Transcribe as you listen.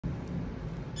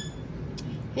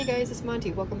Hey guys, it's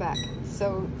Monty. Welcome back.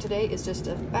 So today is just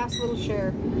a fast little share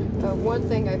of one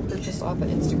thing I purchased off of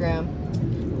Instagram.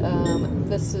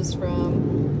 This is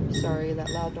from, sorry, that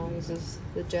loud noise is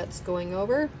the jets going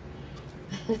over.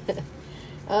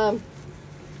 Yeah.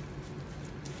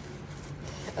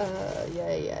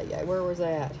 Where was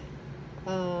I at?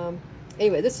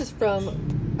 Anyway, this is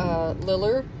from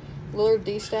Liller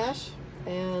destash,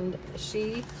 and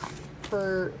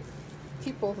for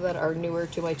people that are newer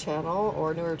to my channel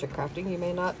or newer to crafting, you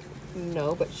may not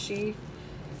know, but she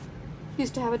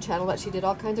used to have a channel that she did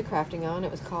all kinds of crafting on. It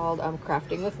was called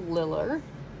Crafting with Liller,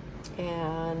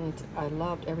 and I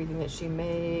loved everything that she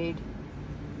made.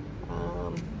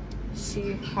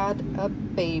 She had a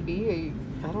baby,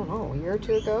 I don't know, a year or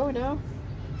two ago now,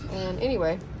 and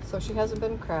anyway, so she hasn't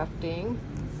been crafting,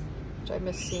 which I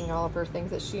miss seeing all of her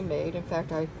things that she made. In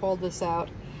fact, I pulled this out.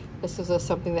 This is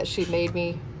something that she made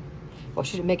me. Well,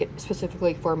 she didn't make it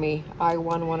specifically for me. I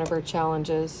won one of her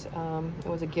challenges. It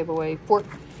was a giveaway,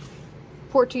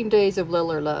 14 days of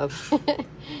Liller love.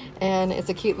 And it's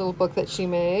a cute little book that she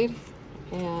made.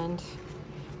 And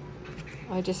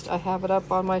I have it up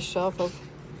on my shelf of,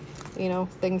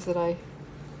 things that I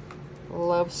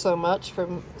love so much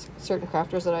from certain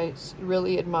crafters that I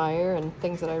really admire, and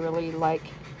things that I really like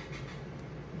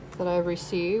that I've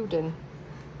received. And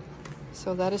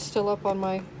so that is still up on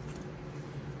my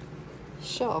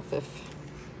shelf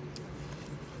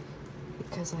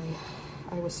because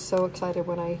I was so excited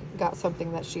when I got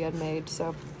something that she had made.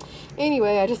 So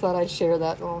anyway, I just thought I'd share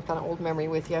that kind of old memory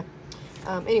with you.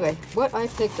 Anyway, what I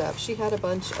picked up, she had a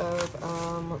bunch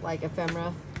of like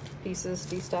ephemera pieces,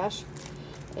 destash,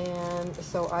 and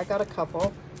so I got a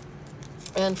couple.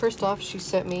 And first off, she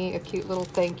sent me a cute little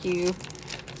thank you,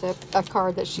 a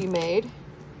card that she made.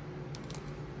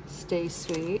 Stay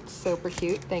sweet, super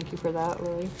cute. Thank you for that,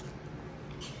 Lily.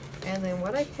 And then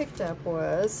what I picked up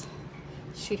was,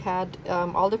 she had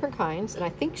all different kinds, and I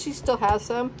think she still has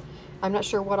some. I'm not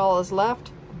sure what all is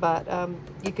left, but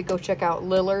you could go check out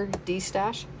Liller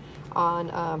destash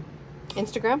on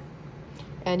Instagram,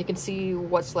 and you can see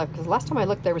what's left, because last time I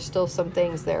looked there was still some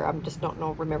things there. I just don't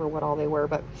remember what all they were.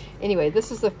 But anyway,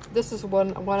 this is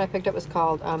one I picked up. Is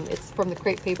called it's from the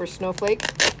Crepe Paper Snowflake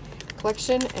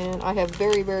collection, and I have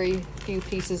very few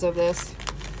pieces of this.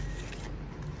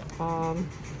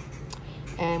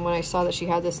 And when I saw that she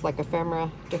had this like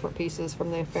ephemera, different pieces from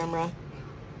the ephemera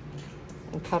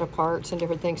and cut aparts and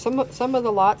different things. Some of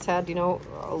the lots had, a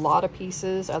lot of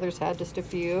pieces. Others had just a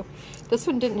few. This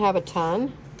one didn't have a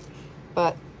ton,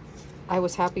 but I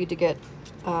was happy to get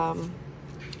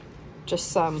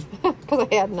just some because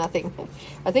I had nothing.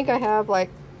 I think I have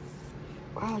like,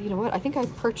 wow, you know what? I think I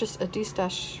purchased a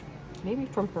destash maybe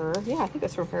from her. Yeah, I think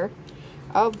it's from her,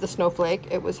 of the snowflake.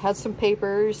 It had some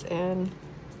papers, and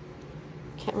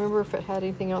can't remember if it had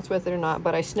anything else with it or not,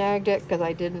 but I snagged it because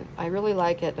I really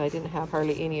like it, and I didn't have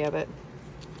hardly any of it.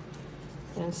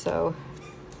 And so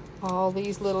all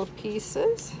these little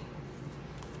pieces,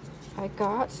 I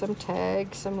got some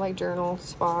tags, some like journal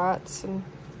spots and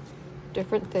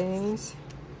different things.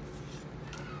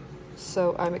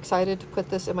 So I'm excited to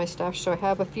put this in my stash. So I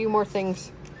have a few more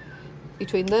things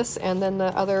between this and then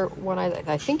the other one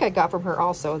I think I got from her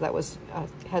also, that was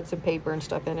had some paper and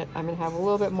stuff in it. I'm gonna have a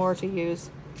little bit more to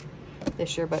use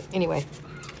this year, but anyway,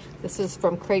 this is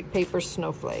from Crepe Paper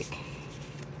Snowflake.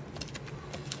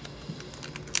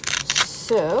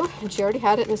 So, and she already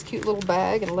had it in this cute little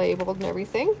bag and labeled and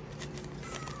everything.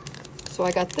 So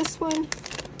I got this one,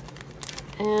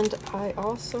 and I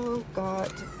also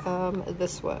got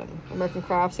this one, American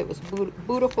Crafts. It was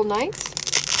Beautiful Nights.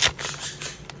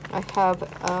 I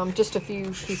have just a few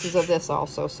pieces of this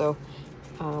also, so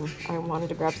I wanted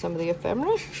to grab some of the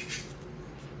ephemera.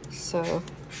 So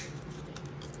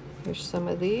here's some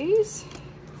of these.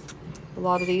 A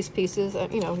lot of these pieces,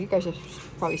 you guys have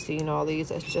probably seen all these.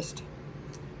 It's just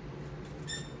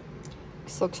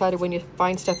so excited when you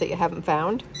find stuff that you haven't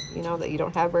found, that you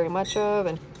don't have very much of,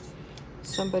 and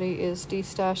somebody is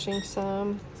destashing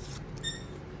some.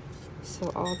 So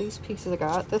all these pieces I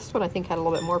got. This one I think had a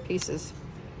little bit more pieces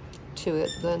to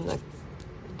it than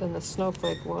the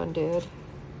snowflake one did.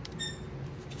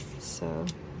 So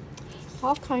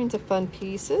all kinds of fun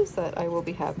pieces that I will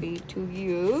be happy to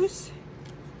use.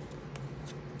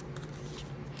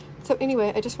 So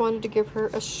anyway, I just wanted to give her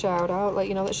a shout out, let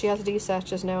you know that she has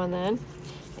destashes now and then.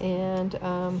 And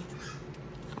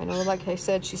I know, like I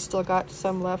said, she's still got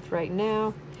some left right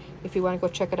now. If you want to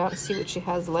go check it out and see what she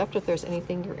has left, if there's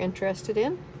anything you're interested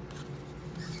in.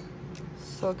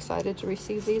 So excited to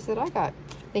receive these that I got.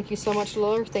 Thank you so much,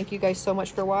 Liller. Thank you guys so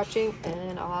much for watching,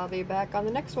 and I'll be back on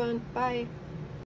the next one. Bye.